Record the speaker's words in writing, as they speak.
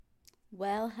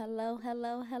Well, hello,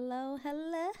 hello, hello,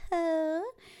 hello.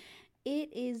 It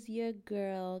is your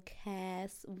girl,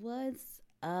 Cass. What's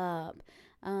up?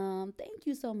 Thank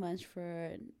you so much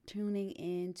for tuning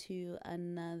in to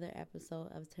another episode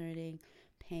of Turning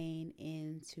Pain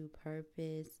into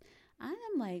Purpose. I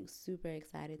am like super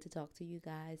excited to talk to you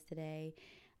guys today.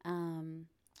 Um,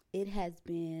 it has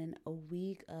been a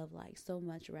week of like so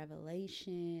much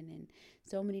revelation and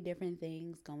so many different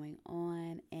things going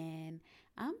on, and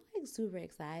I'm like super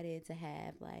excited to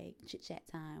have like chit chat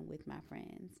time with my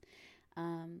friends.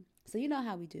 So you know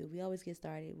how we do. We always get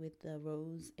started with the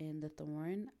rose and the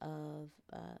thorn of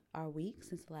our week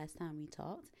since the last time we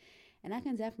talked, and I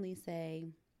can definitely say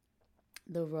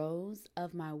the rose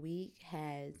of my week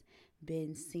has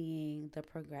been seeing the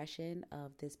progression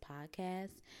of this podcast.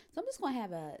 So I'm just going to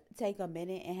have a take a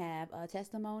minute and have a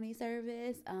testimony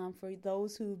service. For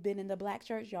those who've been in the black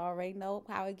church, y'all already know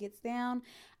how it gets down.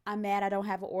 I'm mad I don't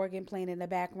have an organ playing in the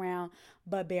background,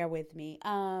 but bear with me.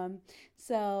 When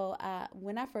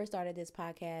I first started this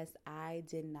podcast, I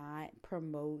did not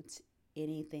promote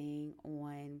anything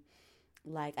on,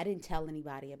 like, I didn't tell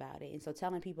anybody about it. And so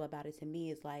telling people about it to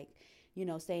me is like,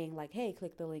 saying like, hey,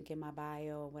 click the link in my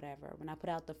bio or whatever. When I put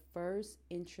out the first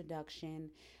introduction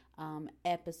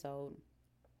episode,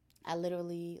 I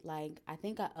literally, like, I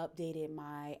think I updated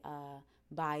my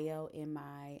bio in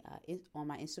my on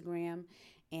my Instagram,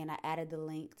 and I added the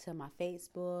link to my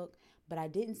Facebook, but I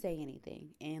didn't say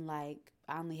anything. And like,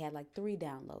 I only had like 3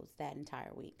 downloads that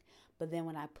entire week. But then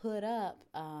when I put up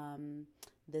the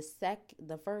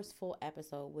first full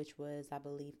episode, which was, I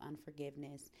believe,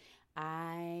 unforgiveness,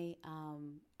 I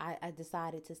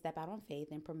decided to step out on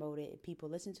faith and promote it. People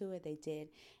listened to it, they did,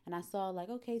 and I saw like,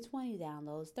 okay, 20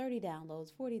 downloads, 30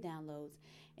 downloads, 40 downloads.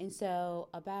 And so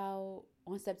about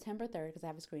on September 3rd, because I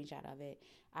have a screenshot of it,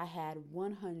 I had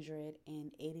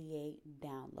 188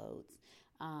 downloads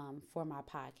for my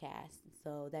podcast.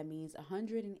 So that means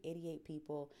 188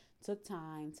 people took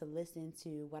time to listen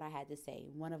to what I had to say,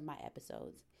 one of my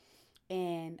episodes.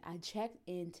 And I checked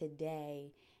in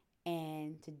today,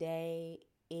 and today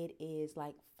it is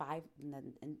like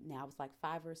now it's like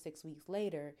 5 or 6 weeks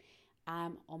later.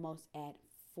 I'm almost at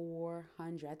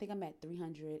 400. I think I'm at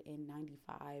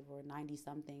 395 or 90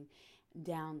 something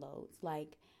downloads.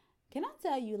 Like, can I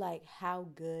tell you like how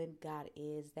good God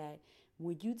is, that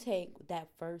when you take that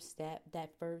first step,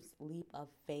 that first leap of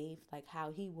faith, like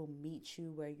how he will meet you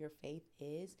where your faith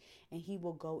is, and he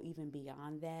will go even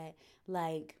beyond that.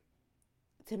 Like,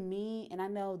 to me, and I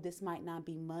know this might not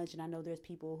be much, and I know there's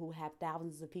people who have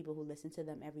thousands of people who listen to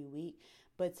them every week,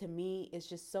 but to me, it's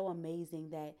just so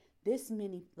amazing that this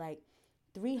many, like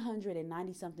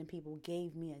 390 something people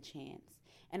gave me a chance.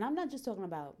 And I'm not just talking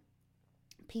about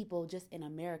people just in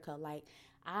America. Like,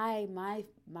 my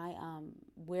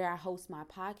where I host my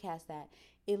podcast at,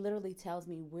 it literally tells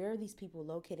me where are these people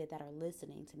located that are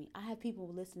listening to me. I have people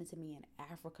listening to me in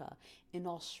Africa, in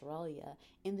Australia,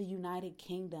 in the United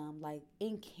Kingdom, like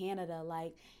in Canada,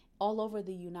 like all over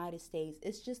the United States.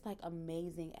 It's just like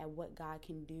amazing at what God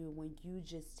can do when you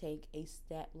just take a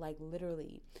step, like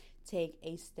literally take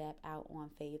a step out on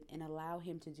faith and allow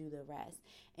him to do the rest.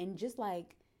 And just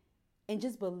like, and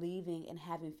just believing and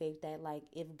having faith that, like,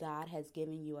 if God has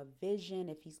given you a vision,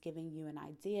 if he's giving you an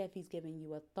idea, if he's giving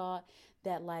you a thought,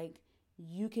 that like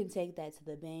you can take that to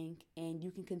the bank and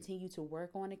you can continue to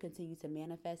work on it, continue to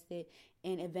manifest it,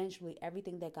 and eventually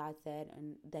everything that God said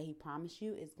and that he promised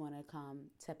you is going to come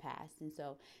to pass. And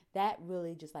so that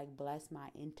really just like blessed my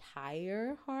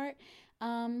entire heart.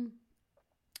 um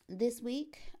this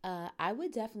week, I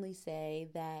would definitely say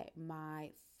that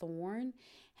my thorn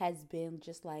has been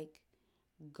just like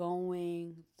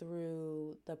going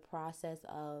through the process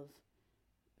of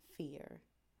fear.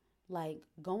 Like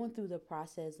going through the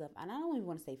process of, and I don't even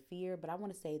want to say fear, but I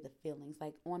want to say the feelings,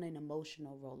 like on an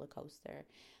emotional roller coaster.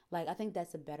 Like, I think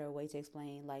that's a better way to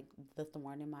explain like the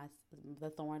thorn of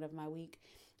my week.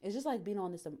 It's just like being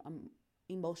on this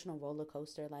emotional roller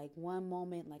coaster. Like, one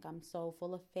moment, like I'm so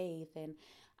full of faith and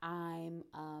I'm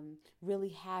really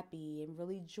happy and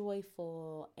really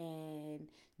joyful and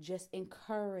just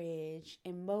encouraged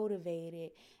and motivated.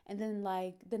 And then,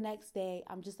 like, the next day,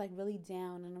 I'm just like really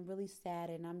down and I'm really sad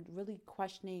and I'm really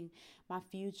questioning my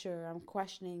future. I'm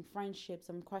questioning friendships.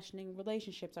 I'm questioning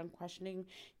relationships. I'm questioning,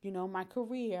 my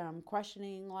career. I'm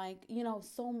questioning, like,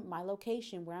 so my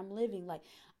location where I'm living. Like,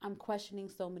 I'm questioning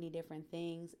so many different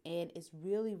things. And it's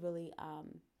really, really,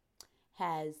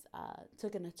 has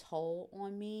taken a toll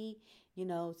on me,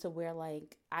 to where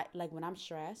like when I'm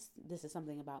stressed, this is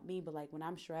something about me, but like when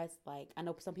I'm stressed, like I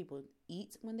know some people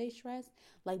eat when they stress,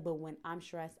 like, but when I'm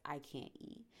stressed, I can't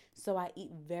eat. So I eat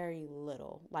very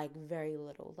little, like very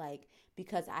little, like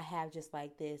because I have just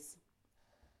like this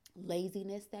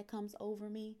laziness that comes over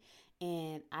me,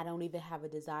 and I don't even have a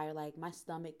desire. Like my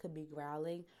stomach could be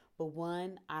growling, but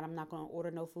one, I'm not going to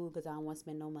order no food because I don't want to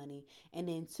spend no money. And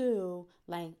then two,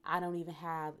 like I don't even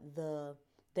have the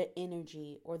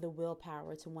energy or the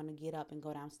willpower to want to get up and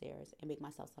go downstairs and make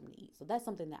myself something to eat. So that's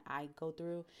something that I go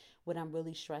through when I'm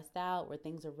really stressed out, where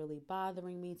things are really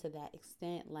bothering me to that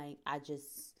extent. Like I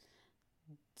just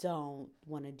don't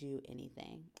want to do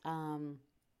anything.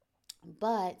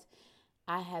 But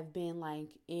I have been like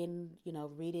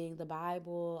reading the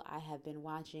Bible. I have been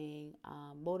watching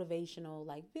motivational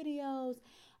like videos.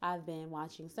 I've been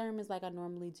watching sermons like I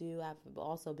normally do. I've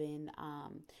also been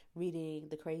reading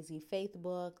the Crazy Faith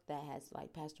book that has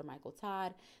like Pastor Michael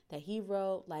Todd that he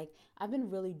wrote. Like I've been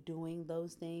really doing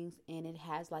those things, and it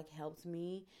has like helped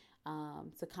me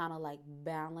to kind of like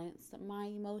balance my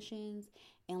emotions.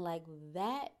 And like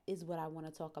that is what I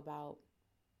want to talk about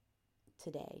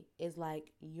today, is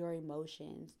like your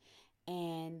emotions.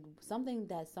 And something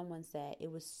that someone said,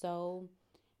 it was so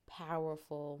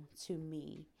powerful to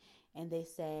me. And they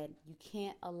said, you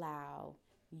can't allow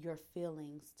your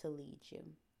feelings to lead you.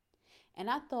 And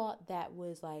I thought that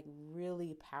was like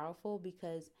really powerful,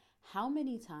 because how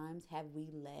many times have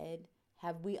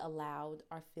we allowed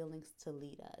our feelings to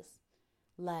lead us?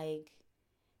 Like,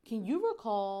 can you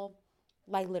recall,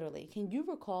 like literally, can you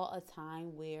recall a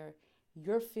time where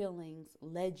your feelings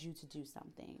led you to do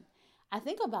something? I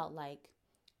think about like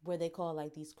where they call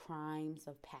like these crimes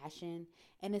of passion,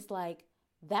 and it's like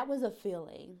that was a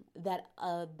feeling that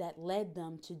led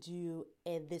them to do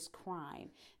this crime.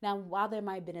 Now, while there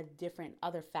might have been a different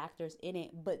other factors in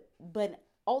it, but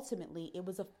ultimately it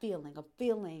was a feeling,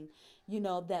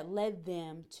 that led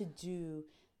them to do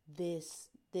this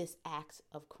act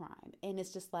of crime. And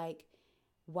it's just like,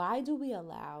 why do we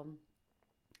allow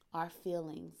our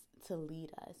feelings to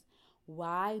lead us?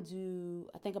 Why do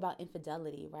I think about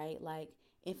infidelity, right? Like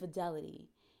infidelity,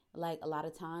 like a lot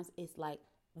of times it's like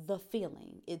the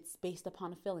feeling. It's based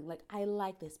upon a feeling. Like I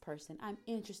like this person. I'm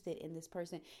interested in this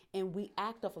person. And we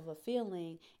act off of a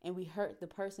feeling, and we hurt the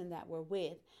person that we're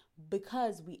with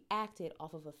because we acted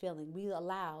off of a feeling. We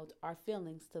allowed our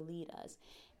feelings to lead us.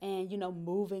 And,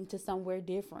 moving to somewhere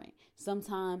different.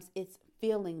 Sometimes it's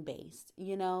feeling based,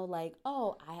 like,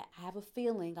 oh, I have a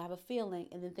feeling,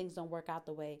 and then things don't work out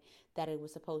the way that it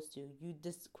was supposed to. You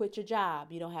just quit your job.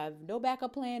 You don't have no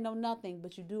backup plan, no nothing,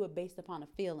 but you do it based upon a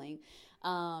feeling.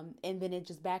 And then it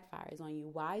just backfires on you.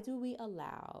 Why do we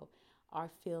allow our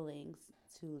feelings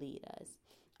to lead us?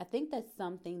 I think that's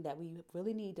something that we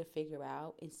really need to figure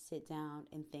out and sit down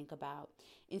and think about.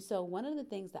 And so one of the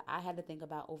things that I had to think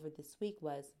about over this week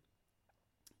was,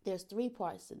 there's three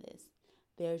parts to this.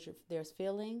 There's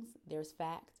feelings, there's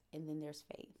fact, and then there's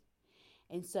faith.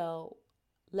 And so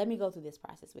let me go through this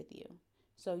process with you.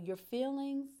 So your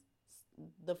feelings,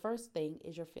 the first thing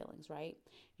is your feelings, right?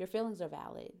 Your feelings are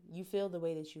valid. You feel the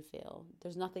way that you feel.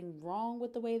 There's nothing wrong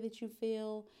with the way that you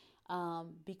feel,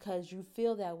 because you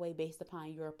feel that way based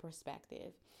upon your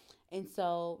perspective. And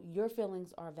so your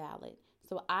feelings are valid.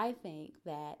 So I think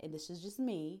that, and this is just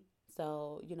me,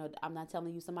 so, I'm not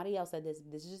telling you somebody else said this.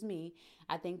 This is just me.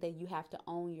 I think that you have to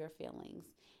own your feelings.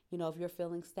 If you're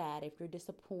feeling sad, if you're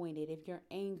disappointed, if you're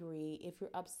angry, if you're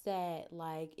upset,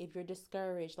 like if you're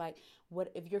discouraged, like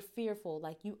if you're fearful,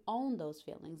 like you own those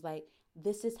feelings. Like,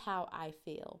 this is how I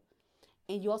feel.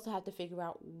 And you also have to figure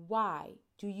out, why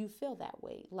do you feel that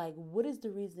way? Like, what is the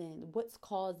reason? What's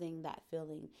causing that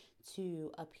feeling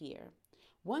to appear?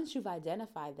 Once you've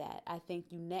identified that, I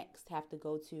think you next have to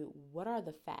go to, what are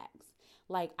the facts?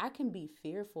 Like, I can be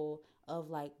fearful of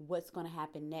like what's going to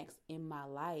happen next in my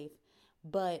life,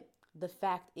 but the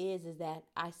fact is that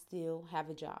I still have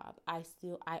a job. I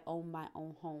own my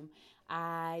own home.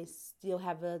 I still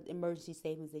have an emergency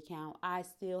savings account. I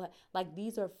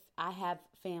have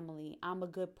family. I'm a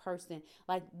good person.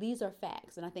 Like, these are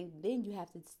facts. And I think then you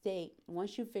have to state,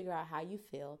 once you figure out how you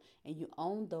feel and you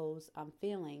own those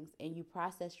feelings and you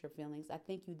process your feelings, I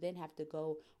think you then have to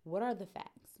go, what are the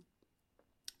facts?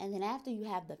 And then after you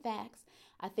have the facts,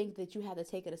 I think that you have to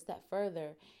take it a step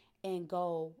further and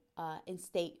go and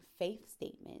state faith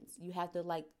statements. You have to,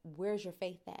 like, where's your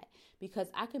faith at? Because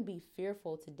I can be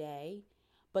fearful today,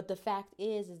 but the fact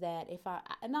is that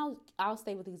I'll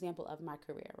stay with the example of my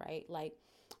career, right? Like,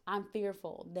 I'm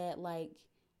fearful that like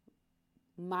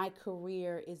my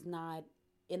career is not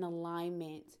in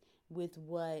alignment with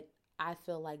what I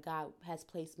feel like God has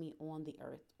placed me on the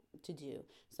earth to do.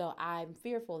 So I'm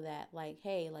fearful that, like,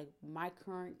 hey, like my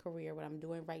current career, what I'm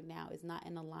doing right now, is not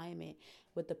in alignment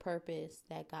with the purpose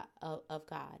that God of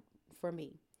God for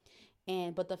me.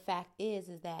 And but the fact is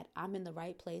that I'm in the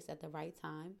right place at the right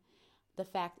time. The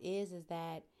fact is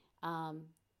that um,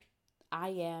 I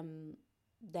am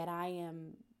I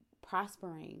am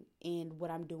prospering in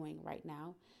what I'm doing right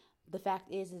now. The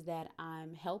fact is that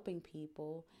I'm helping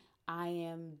people. I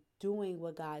am doing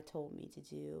what God told me to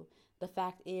do. The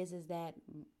fact is that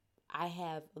I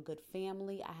have a good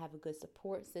family. I have a good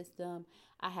support system.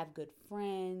 I have good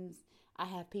friends. I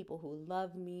have people who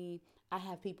love me. I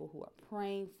have people who are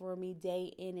praying for me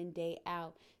day in and day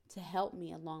out to help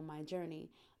me along my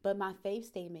journey. But my faith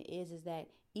statement is that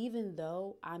even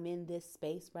though I'm in this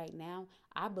space right now,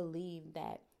 I believe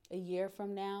that a year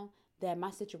from now, that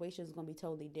my situation is going to be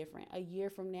totally different. A year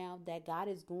from now, that God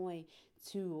is going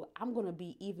to, I'm going to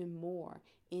be even more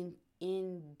in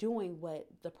doing what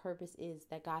the purpose is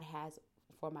that God has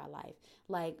for my life.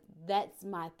 Like, that's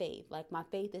my faith. Like, my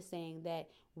faith is saying that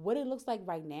what it looks like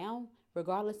right now,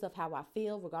 regardless of how I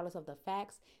feel, regardless of the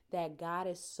facts, that God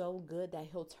is so good that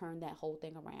he'll turn that whole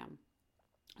thing around.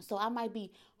 So I might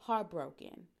be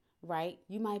heartbroken, right?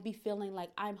 You might be feeling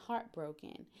like I'm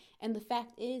heartbroken. And the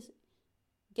fact is,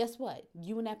 guess what?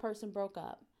 You and that person broke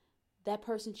up. That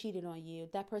person cheated on you.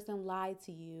 That person lied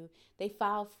to you. They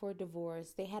filed for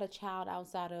divorce. They had a child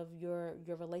outside of your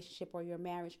relationship or your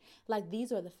marriage. Like,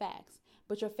 these are the facts.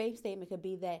 But your faith statement could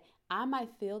be that I might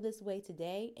feel this way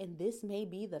today, and this may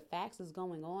be the facts that's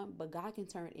going on, but God can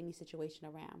turn any situation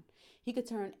around.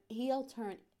 He'll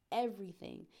turn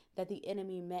everything that the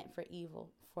enemy meant for evil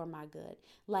for my good.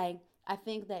 Like, I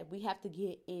think that we have to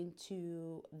get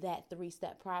into that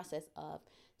 3-step process of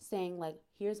saying, like,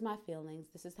 here's my feelings.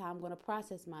 This is how I'm going to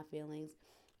process my feelings.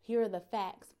 Here are the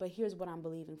facts, but here's what I'm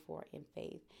believing for in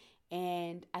faith.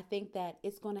 And I think that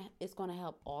it's gonna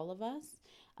help all of us.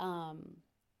 Um,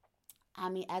 I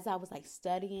mean, as I was like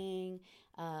studying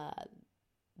uh,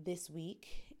 this week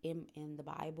in the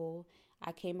Bible,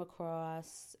 I came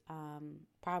across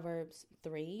Proverbs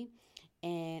 3,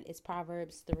 and it's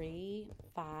Proverbs 3,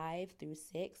 5 through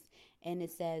 6. And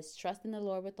it says, trust in the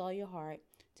Lord with all your heart.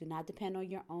 Do not depend on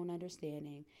your own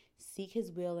understanding. Seek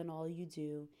his will in all you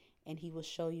do, and he will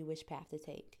show you which path to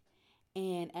take.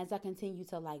 And as I continue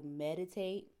to like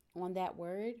meditate on that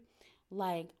word,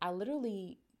 like I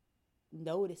literally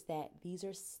noticed that these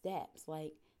are steps.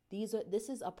 Like, this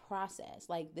is a process.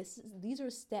 Like, these are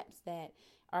steps that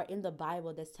are in the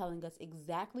Bible that's telling us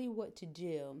exactly what to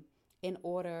do in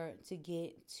order to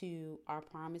get to our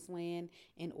promised land,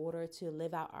 in order to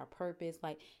live out our purpose.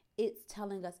 Like, it's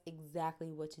telling us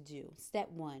exactly what to do. Step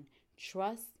 1,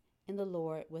 trust in the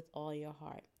Lord with all your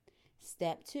heart.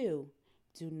 Step 2,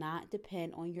 do not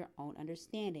depend on your own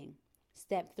understanding.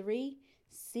 Step 3,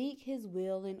 seek his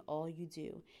will in all you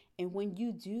do. And when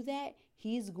you do that,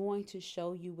 he's going to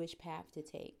show you which path to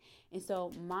take. And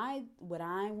so what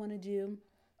I want to do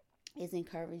is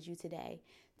encourage you today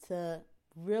to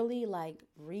really like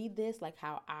read this like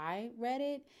how I read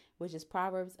it, which is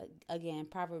Proverbs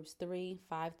 3,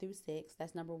 5 through 6.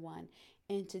 That's number 1.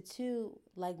 And to 2,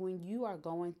 like when you are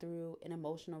going through an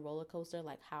emotional roller coaster,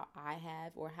 like how I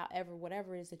have, or however,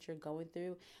 whatever it is that you're going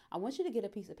through, I want you to get a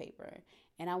piece of paper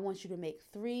and I want you to make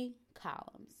 3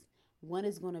 columns. One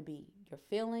is going to be your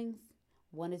feelings,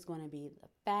 one is going to be the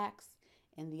facts,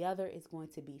 and the other is going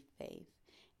to be faith.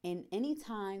 And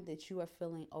anytime that you are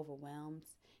feeling overwhelmed,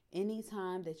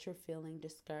 anytime that you're feeling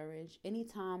discouraged,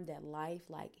 anytime that life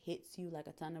like hits you like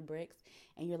a ton of bricks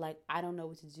and you're like, I don't know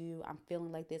what to do, I'm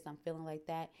feeling like this, I'm feeling like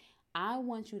that, I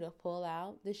want you to pull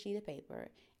out the sheet of paper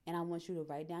and I want you to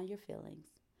write down your feelings.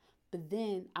 But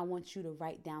then I want you to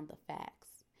write down the facts.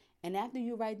 And after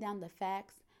you write down the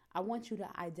facts, I want you to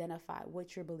identify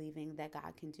what you're believing that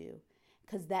God can do,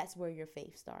 because that's where your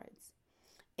faith starts.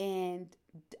 And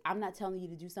I'm not telling you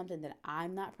to do something that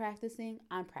I'm not practicing.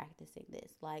 I'm practicing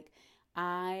this. Like,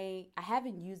 I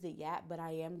haven't used it yet, but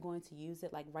I am going to use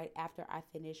it like right after I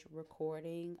finish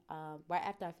recording. Right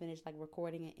after I finish like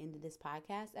recording it into this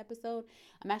podcast episode,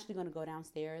 I'm actually going to go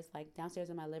downstairs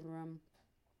in my living room.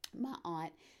 My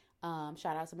aunt,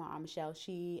 shout out to my aunt Michelle.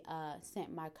 She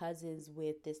sent my cousins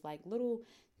with this like little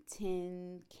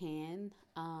tin can,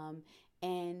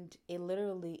 and it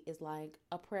literally is like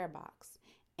a prayer box.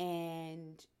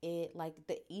 And it like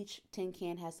each tin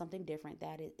can has something different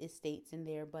that it states in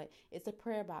there, but it's a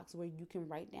prayer box where you can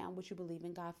write down what you believe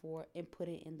in God for and put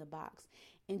it in the box,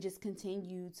 and just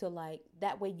continue to like,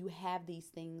 that way you have these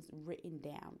things written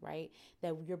down, right,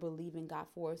 that you're believing God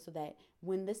for, so that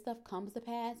when this stuff comes to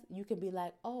pass, you can be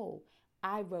like, oh,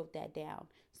 I wrote that down.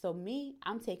 So me,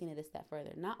 I'm taking it a step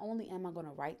further. Not only am I going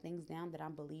to write things down that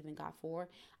I'm believing God for,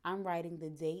 I'm writing the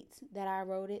date that I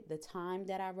wrote it, the time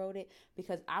that I wrote it,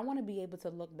 because I want to be able to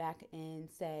look back and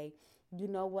say, you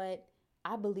know what?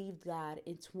 I believed God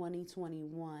in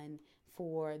 2021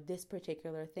 for this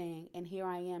particular thing. And here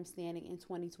I am standing in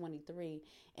 2023.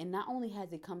 And not only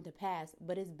has it come to pass,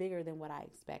 but it's bigger than what I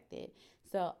expected.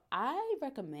 So I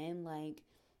recommend, like,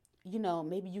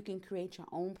 maybe you can create your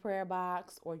own prayer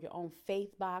box or your own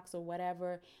faith box or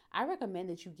whatever. I recommend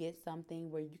that you get something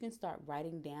where you can start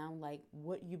writing down like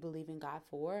what you believe in God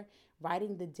for,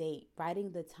 writing the date,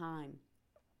 writing the time,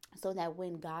 so that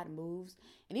when God moves,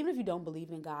 and even if you don't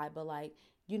believe in God, but like,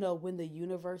 when the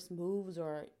universe moves,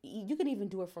 or you can even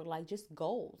do it for like just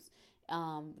goals.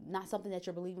 Not something that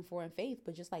you're believing for in faith,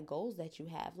 but just like goals that you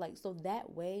have. Like, so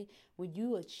that way, when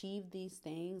you achieve these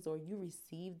things or you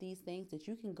receive these things, that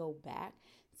you can go back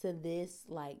to this,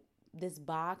 like, this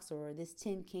box or this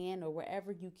tin can or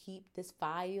wherever you keep this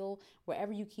file,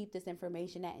 wherever you keep this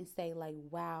information at, and say like,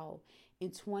 wow, in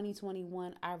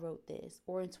 2021 I wrote this,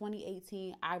 or in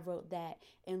 2018 I wrote that,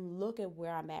 and look at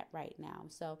where I'm at right now.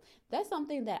 So that's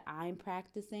something that I'm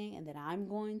practicing and that I'm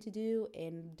going to do.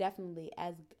 And definitely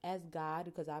as God,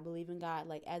 because I believe in God,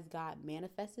 like as God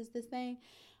manifests this thing,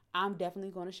 I'm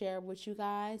definitely going to share it with you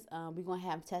guys. We're going to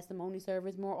have testimony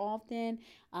service more often.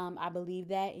 I believe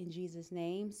that in Jesus'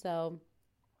 name. So,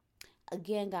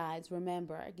 again, guys,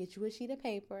 remember, get you a sheet of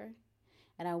paper.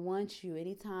 And I want you,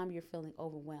 anytime you're feeling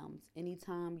overwhelmed,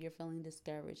 anytime you're feeling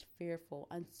discouraged, fearful,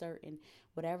 uncertain,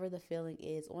 whatever the feeling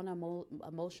is on an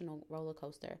emotional roller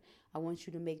coaster, I want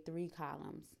you to make 3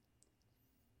 columns: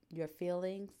 your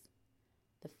feelings,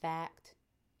 the fact,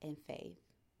 and faith.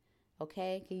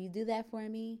 Okay, can you do that for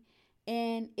me?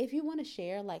 And if you want to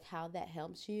share like how that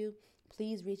helps you,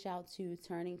 please reach out to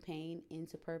Turning Pain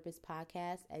into Purpose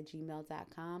podcast at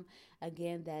gmail.com.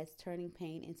 Again, that's Turning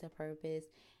Pain into Purpose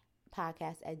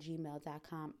podcast at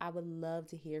gmail.com. I would love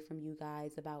to hear from you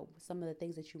guys about some of the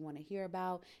things that you want to hear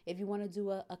about. If you want to do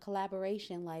a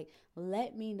collaboration, like,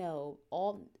 let me know.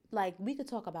 All, like, we could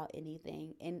talk about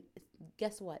anything. And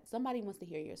guess what? Somebody wants to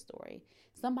hear your story.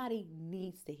 Somebody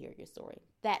needs to hear your story.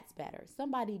 That's better.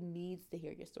 Somebody needs to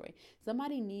hear your story.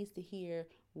 Somebody needs to hear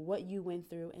what you went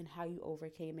through and how you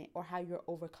overcame it, or how you're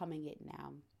overcoming it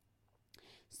now.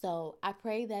 So I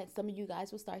pray that some of you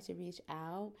guys will start to reach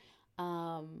out.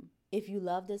 If you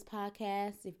love this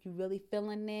podcast, if you really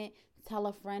feeling it, tell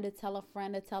a friend to tell a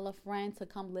friend to tell a friend to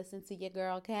come listen to your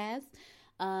girl cast.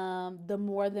 The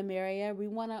more the merrier. We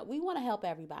wanna help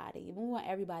everybody. We want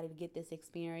everybody to get this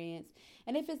experience.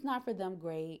 And if it's not for them,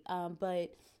 great.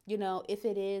 But if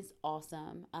it is,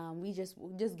 awesome. We just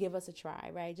give us a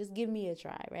try, right? Just give me a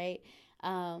try, right?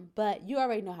 But you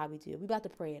already know how we do. We about to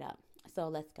pray it up. So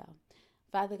let's go.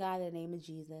 Father God, in the name of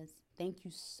Jesus, thank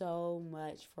you so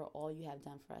much for all you have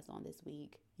done for us on this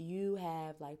week. You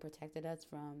have protected us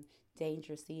from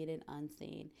danger seen and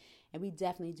unseen. And we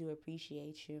definitely do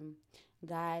appreciate you.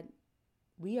 God,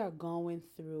 we are going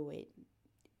through it.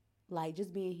 Like,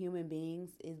 just being human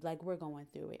beings is like we're going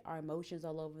through it. Our emotions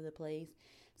all over the place.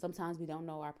 Sometimes we don't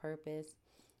know our purpose.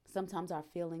 Sometimes our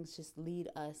feelings just lead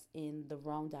us in the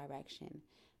wrong direction.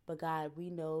 But God, we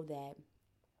know that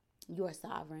you are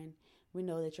sovereign. We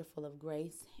know that you're full of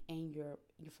grace and you're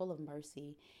full of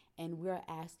mercy. And we're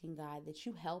asking, God, that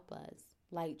you help us,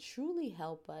 like truly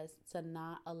help us to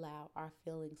not allow our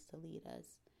feelings to lead us.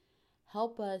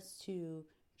 Help us to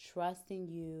trust in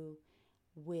you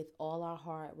with all our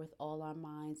heart, with all our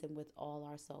minds, and with all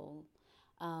our soul.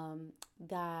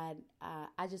 God,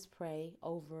 I just pray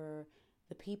over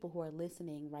the people who are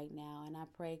listening right now. And I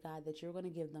pray, God, that you're going to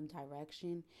give them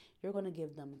direction. You're going to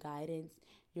give them guidance.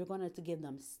 You're going to give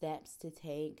them steps to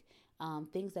take,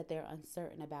 things that they're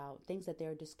uncertain about, things that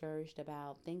they're discouraged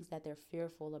about, things that they're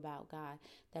fearful about, God.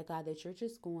 God, that you're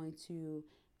just going to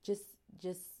just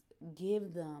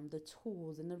give them the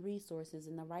tools and the resources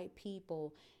and the right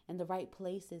people and the right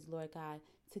places, Lord God,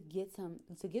 to get them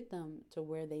to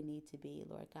where they need to be,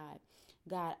 Lord God.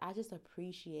 God, I just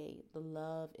appreciate the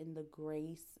love and the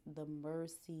grace, the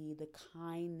mercy, the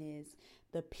kindness,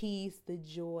 the peace, the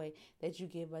joy that you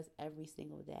give us every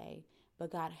single day.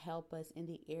 But God, help us in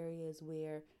the areas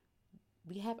where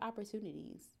we have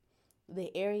opportunities,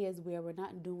 the areas where we're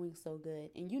not doing so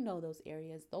good. And you know those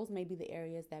areas. Those may be the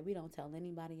areas that we don't tell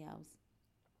anybody else.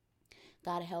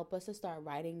 God, help us to start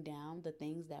writing down the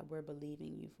things that we're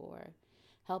believing you for.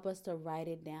 Help us to write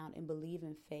it down and believe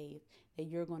in faith that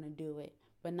you're going to do it.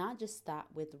 But not just stop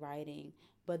with writing,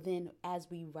 but then as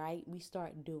we write, we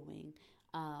start doing.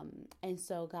 And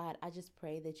so, God, I just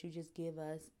pray that you just give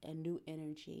us a new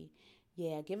energy.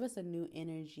 Yeah, give us a new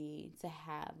energy to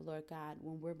have, Lord God,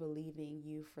 when we're believing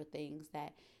you for things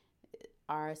that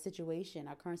our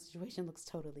current situation looks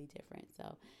totally different.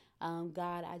 So,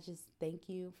 God, I just thank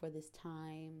you for this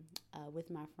time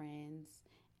with my friends.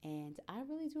 And I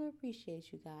really do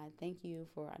appreciate you, God. Thank you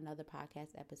for another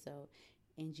podcast episode.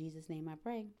 In Jesus' name I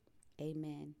pray.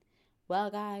 Amen. Well,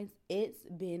 guys, it's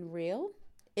been real.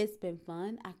 It's been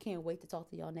fun. I can't wait to talk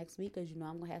to y'all next week because you know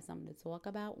I'm going to have something to talk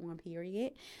about on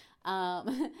period.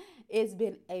 It's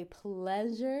been a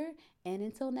pleasure. And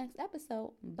until next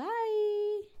episode,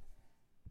 bye.